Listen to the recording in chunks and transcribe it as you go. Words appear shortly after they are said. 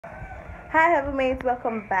Hi Heavenmates,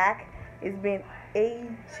 welcome back. It's been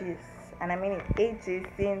ages, and I mean it ages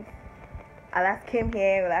since I last came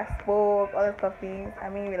here, we last spoke, all the stuff things. I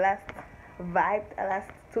mean we last vibed, I last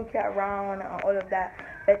took you around and all of that.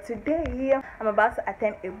 But today I'm about to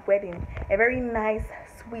attend a wedding. A very nice,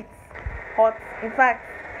 sweet, hot, in fact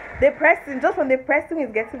just from the person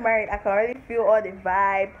who's getting married, I can already feel all the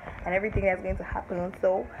vibe and everything that's going to happen.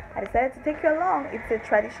 So I decided to take you along. It's a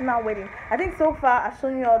traditional wedding. I think so far I've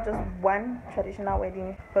shown you all just one traditional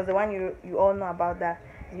wedding, because the one you all know about that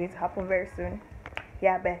is going to happen very soon.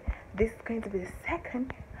 Yeah, but this is going to be the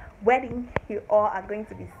second wedding you all are going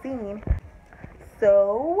to be seeing.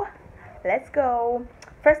 So let's go.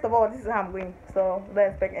 First of all, this is how I'm going, so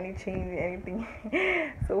don't expect any change in anything.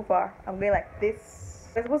 So far I'm going like this.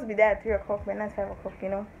 We're supposed to be there at 3 o'clock, but now it's 5 o'clock, you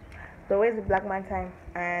know. So where's the black man time?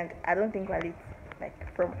 And I don't think we're late. Like,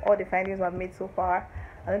 from all the findings we've made so far,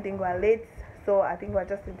 I don't think we're late. So I think we're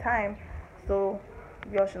just in time. So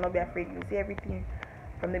you all should not be afraid. You'll see everything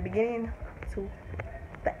from the beginning to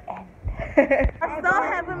the end. Our so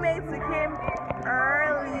Heavenmates, we came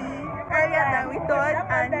earlier than we thought,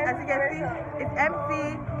 and as you can see, it's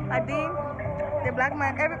empty. I think the black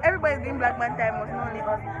man, everybody's doing black man time, was not only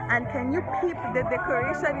us. And can you peep the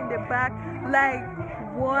decoration in the back? Like,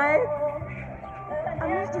 what? I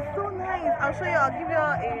mean, it's so nice. I'll show you. I'll give you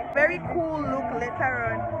a very cool look later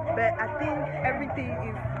on. But I think everything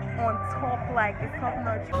is on top, like it's top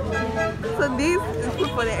notch. So this is food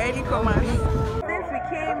for the early comers. Since we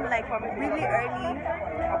came like really early,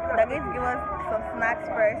 they're going to give us some snacks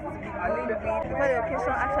first before the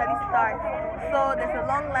occasion actually starts. So there's a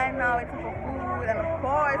long line now waiting for food, and of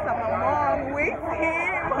course I'm my mom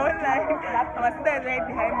waiting online. My sister is right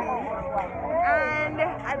behind me, and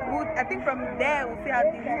I think from there we'll see how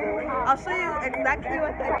things go. I'll show you exactly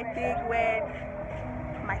what I think when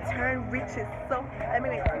my turn reaches. So let me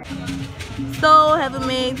wait. So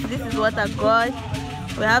Heavenmates, this is what I got.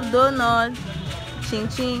 We have donut, ching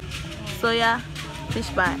ching, soya, fish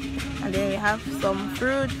pie, and then we have some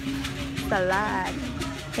fruit salad.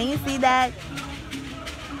 Can you see that?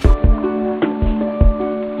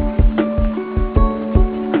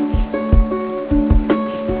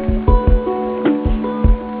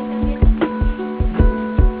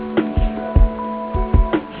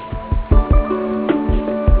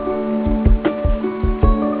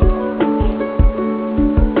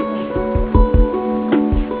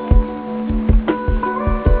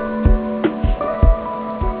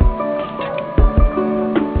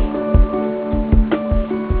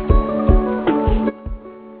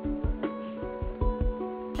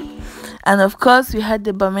 And of course, we had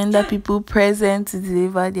the Bamenda people present to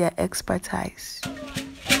deliver their expertise.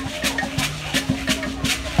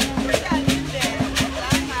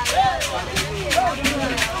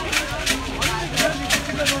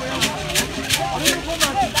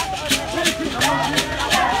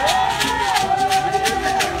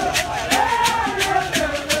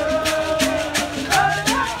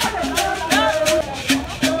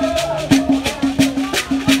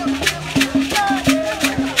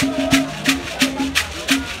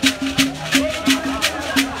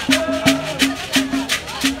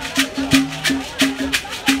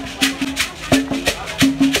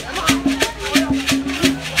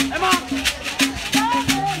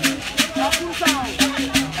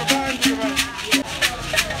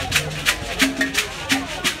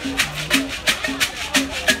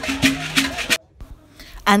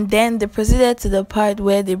 And then they proceeded to the part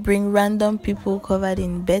where they bring random people covered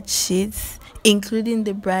in bed sheets, including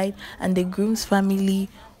the bride, and the groom's family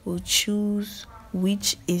will choose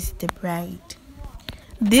which is the bride.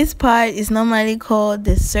 This part is normally called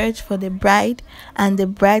the search for the bride, and the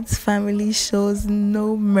bride's family shows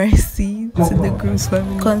no mercy to the groom's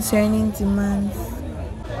family concerning demands.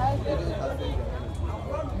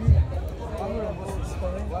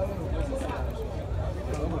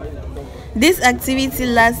 This activity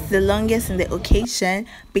lasts the longest in the occasion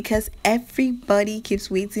because everybody keeps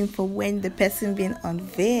waiting for when the person being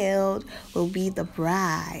unveiled will be the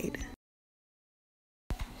bride.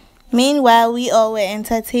 Meanwhile, we all were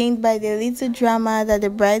entertained by the little drama that the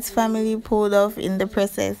bride's family pulled off in the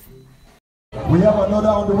process. We have another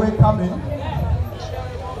on the way coming.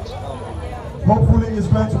 Hopefully it's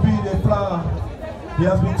going to be the flower he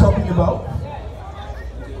has been talking about.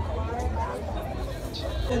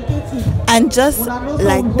 And just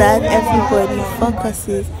like that, everybody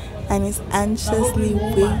focuses and is anxiously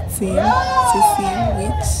waiting to see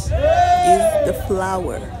which is the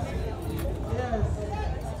flower.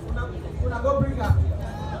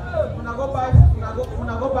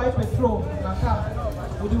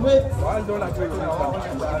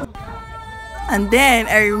 And then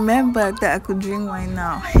I remembered that I could drink wine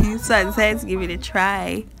now. So I decided to give it a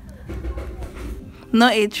try.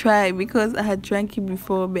 Not a try because I had drank it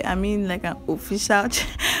before, but I mean like an official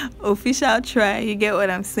official try. You get what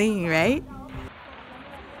I'm saying, right?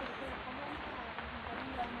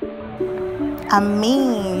 I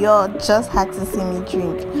mean, y'all just had to see me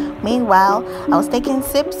drink. Meanwhile, I was taking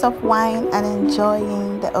sips of wine and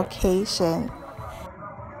enjoying the occasion.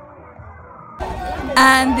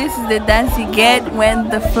 And this is the dance you get when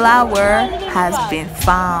the flower has been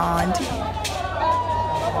found.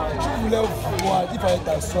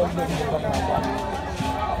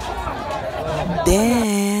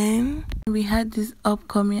 Then we had this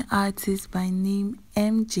upcoming artist by name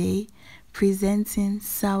MJ presenting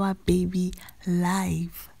Sour Baby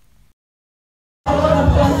live.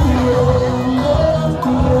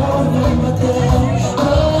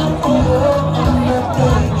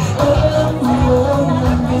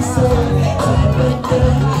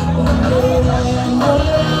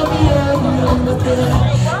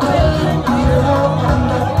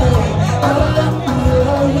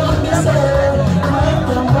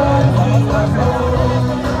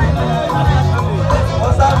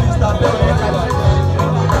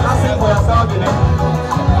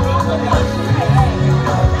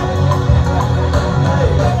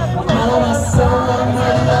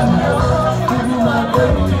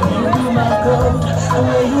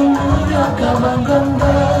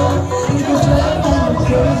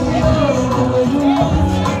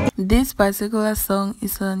 This particular song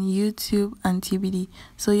is on YouTube and TBD,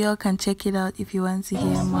 so y'all can check it out if you want to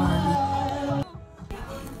hear more of it.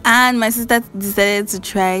 And my sister decided to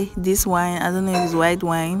try this wine. I don't know if it's white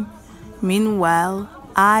wine. Meanwhile,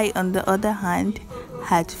 I, on the other hand,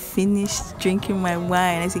 had finished drinking my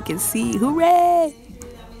wine. As you can see, hooray!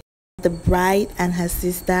 The bride and her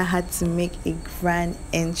sister had to make a grand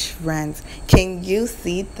entrance. Can you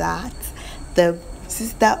see that? The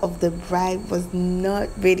sister of the bride was not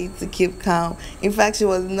ready to keep calm. In fact, she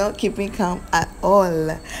was not keeping calm at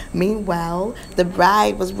all. Meanwhile, the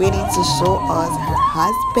bride was ready to show us her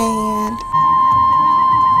husband.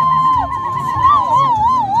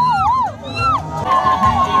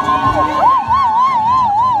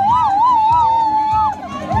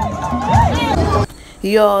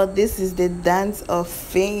 Yo, this is the dance of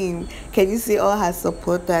fame. Can you see all her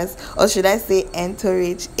supporters, or should I say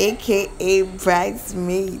entourage, aka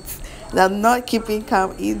bridesmaids? They're not keeping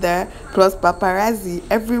calm either, plus paparazzi.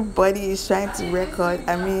 Everybody is trying to record.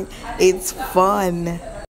 I mean, it's fun.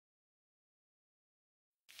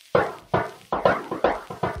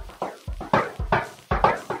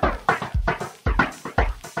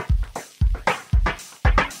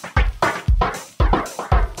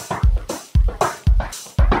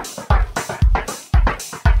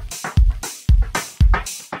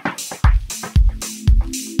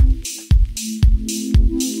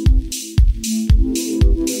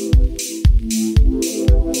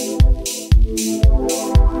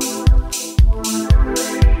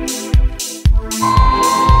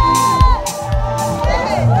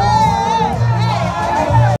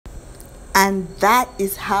 And that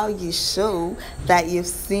is how you show that you've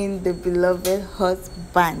seen the beloved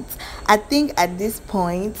husband. I think at this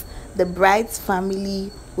point, the bride's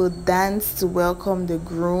family will dance to welcome the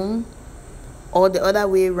groom, or the other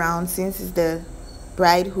way around, since it's the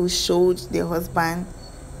bride who showed the husband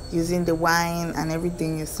using the wine and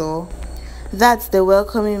everything you saw. That's the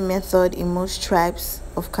welcoming method in most tribes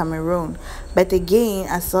of Cameroon. But again,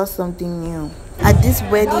 I saw something new. At this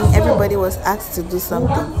wedding, everybody was asked to do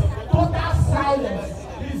something. Silence,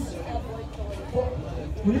 please.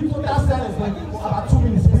 We need total silence, like about 2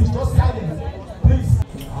 minutes, please. Just silence, please.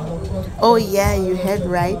 Oh yeah, you heard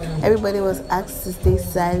right. Everybody was asked to stay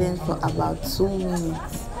silent for about 2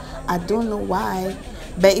 minutes. I don't know why,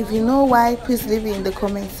 but if you know why, please leave it in the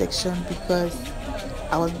comment section, because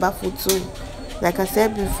I was baffled too. Like I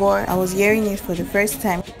said before, I was hearing it for the first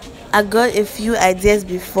time. I got a few ideas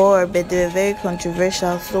before, but they were very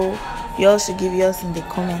controversial, so you all should give yours in the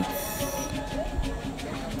comments.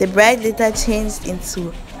 The bride later changed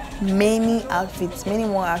into many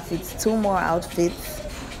more outfits, 2 more outfits,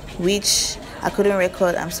 which I couldn't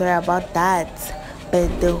record. I'm sorry about that, but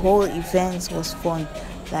the whole event was fun.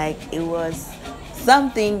 Like, it was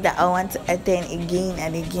something that I want to attend again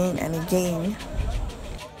and again and again.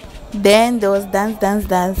 Then there was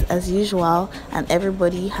dance as usual, and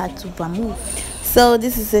everybody had to move. So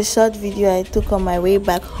this is a short video I took on my way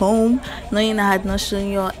back home, knowing I had not shown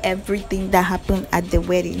you all everything that happened at the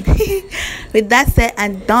wedding. With that said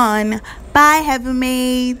and done, bye heaven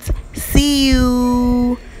mates, see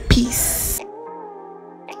you, peace.